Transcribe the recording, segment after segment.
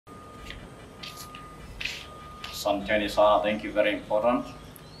Asanteni sana, thank you, very important.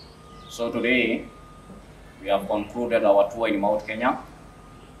 So today, we have concluded our tour in Mount Kenya.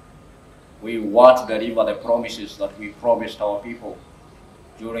 We want to deliver the promises that we promised our people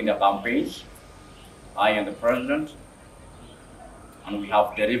during the campaigns, I and the President, and we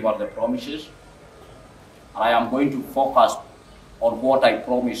have delivered the promises. And I am going to focus on what I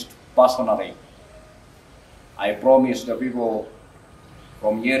promised personally. I promised the people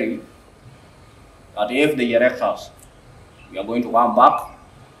from Yeri that if they elect us, we are going to come back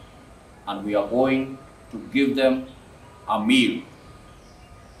and we are going to give them a meal.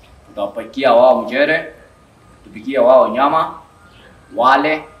 Tutapikia wao mjere, tupikia wao nyama,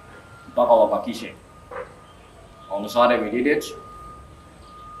 wale mpaka wabakishe. On Saturday we did it.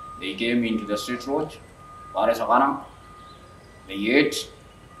 They came into the street road, pale Sakana. They ate,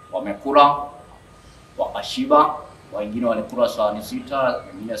 wamekula, wakashiba, wengine walikula sahani 6,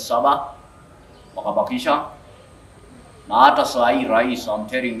 wengine 7, wakabakisha. Na hata saa hii rais, I'm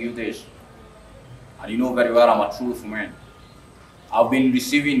telling you this, and you know very well I'm a truth man. I've been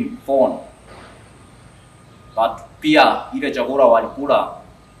receiving phone, but pia ile chakula walikula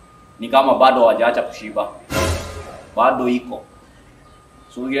ni kama bado hawajaacha kushiba, bado iko.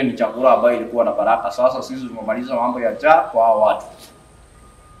 So ile ni chakula ambayo ilikuwa na baraka. Sasa sisi tumemaliza mambo ya njaa kwa watu,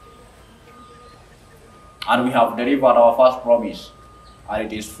 and we have delivered our first promise, and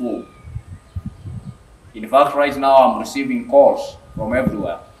it is full. In fact, right now I'm receiving calls from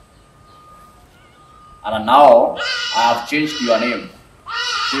everywhere. And now I have changed your name.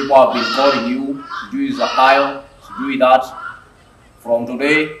 People have been calling you, Sijui Zakayo, Sijui that. From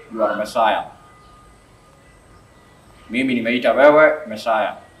today, you are Messiah. Mimi nimeita wewe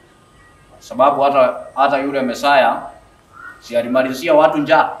Messiah. Sababu hata yule Messiah si alimalizia watu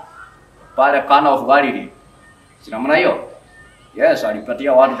njaa pale Cana of Galilee. Si namna hiyo? Yes,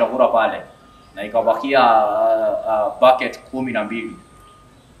 alipatia watu chakula pale. Na ikabakia bucket 12.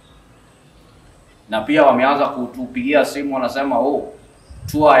 Na pia wameanza kutupigia simu, wanasema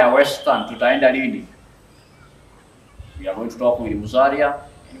tour ya Western tutaenda lini? We are going to talk with Musalia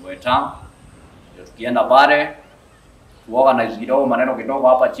in Wetang. Tukienda pale tuorganize kidogo maneno kidogo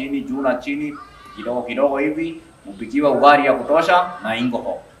hapa chini, juu na chini, kidogo hivi, mpikiwa ugali ya kutosha na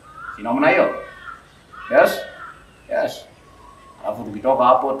ingoho. Si namna hiyo? Yes? Yes. Alafu tukitoka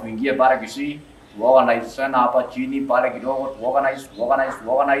hapo tuingie pale Kisii, tuorganize sana hapa chini pale kidogo,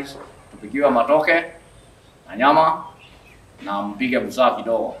 tuorganize, tupikiwa matoke na nyama na mpige busaa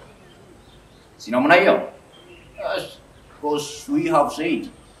kidogo. Si namna hiyo? Yes, because we have said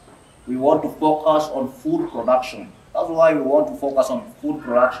we want to focus on food production. That's why we want to focus on food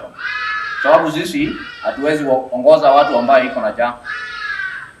production. Sababu sisi hatuwezi kuongoza watu ambao iko na njaa.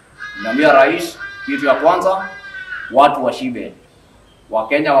 Niambia rais, kitu ya kwanza watu washibe.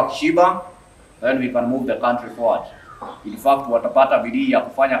 Wakenya wakishiba, then we can move the country forward. In fact, watapata bidii ya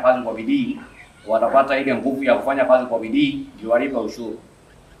kufanya kazi kwa bidii, watapata ile nguvu ya kufanya kazi kwa bidii, ndio walipe ushuru.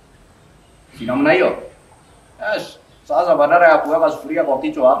 Si namna hiyo? Yes. Sasa badala ya kuweka sufuria kwa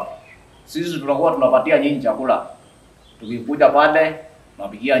kichwa, sisi tutakuwa tunapatia nyinyi chakula. Tukikuja pale,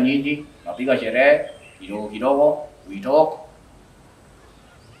 tunapikia nyinyi, tunapiga sherehe kidogo, we talk.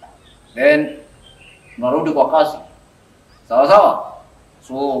 Then tunarudi kwa kazi. Sawa?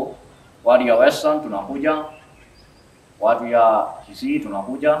 So, watu ya Western tunakuja, watu ya Kisii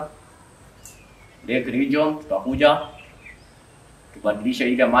tunakuja, Lake Region tutakuja, tubadilisha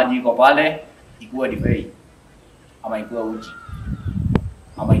ile maji iko pale ikuwe divai, ama ikuwe uji,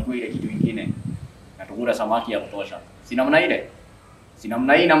 ama ikuwe ile kitu kingine, na tukula samaki ya kutosha. Si namna ile? Si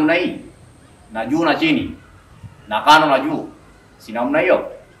namna hii, na juu na chini, na kano na juu. Si namna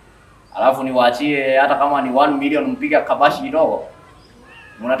hiyo? Alafu niwaachie hata kama ni 1 million mpiga kabashi kidogo.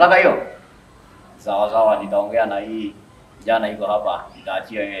 Unataka hiyo? Sawa, nitaongea na hii jana iko hapa,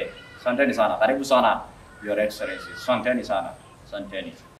 nitaachia yeye. Asanteni sana. Karibu sana Your Excellency. Asanteni sana. Asanteni.